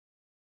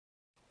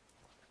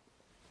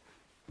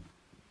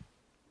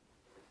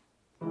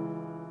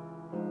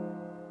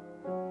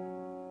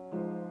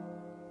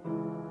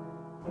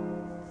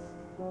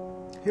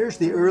Here's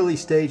the early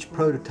stage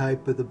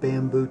prototype of the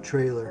bamboo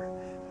trailer.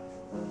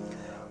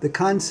 The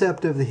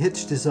concept of the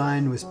hitch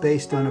design was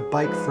based on a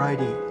Bike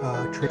Friday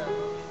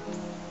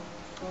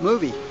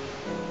movie.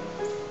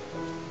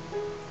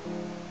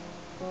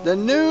 The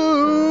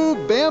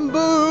new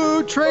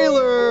bamboo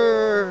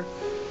trailer,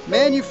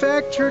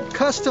 manufactured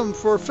custom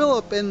for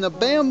Philip in the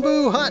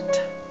bamboo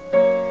hut.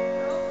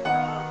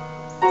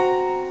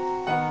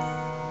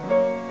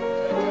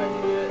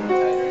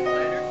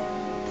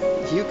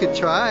 You could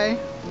try.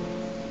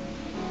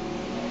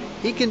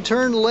 He can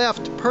turn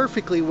left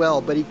perfectly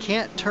well, but he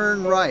can't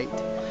turn right.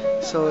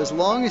 So as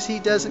long as he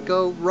doesn't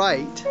go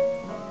right,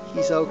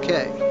 he's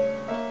okay.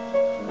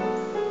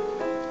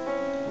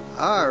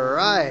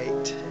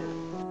 Alright.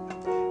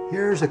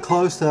 Here's a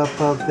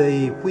close-up of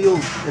the wheel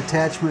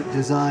attachment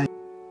design.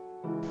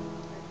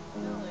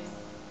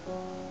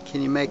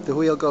 Can you make the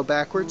wheel go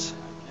backwards?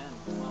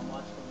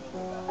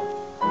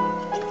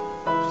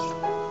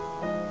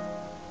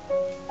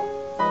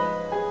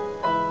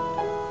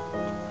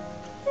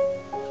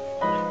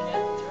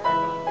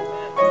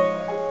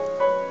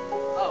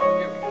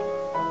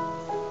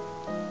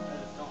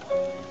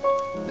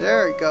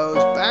 There it goes,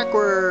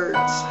 backwards.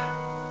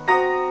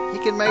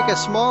 He can make a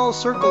small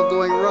circle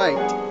going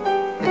right.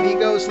 If he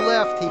goes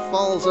left, he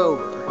falls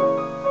over.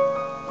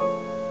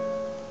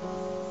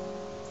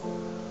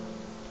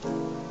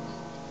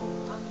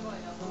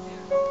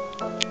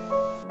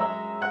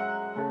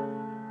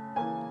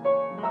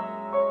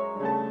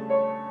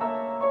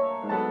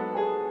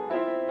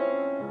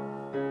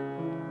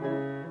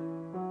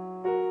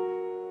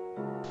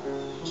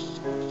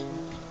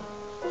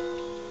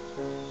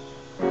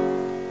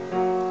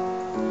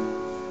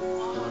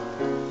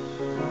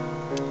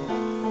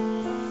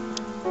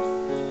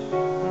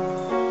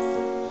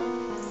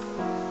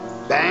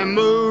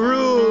 Bamboo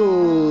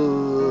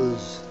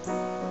rules!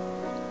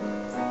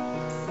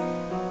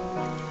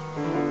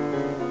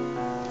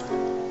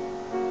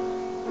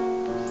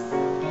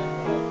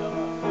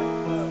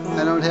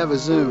 I don't have a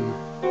zoom.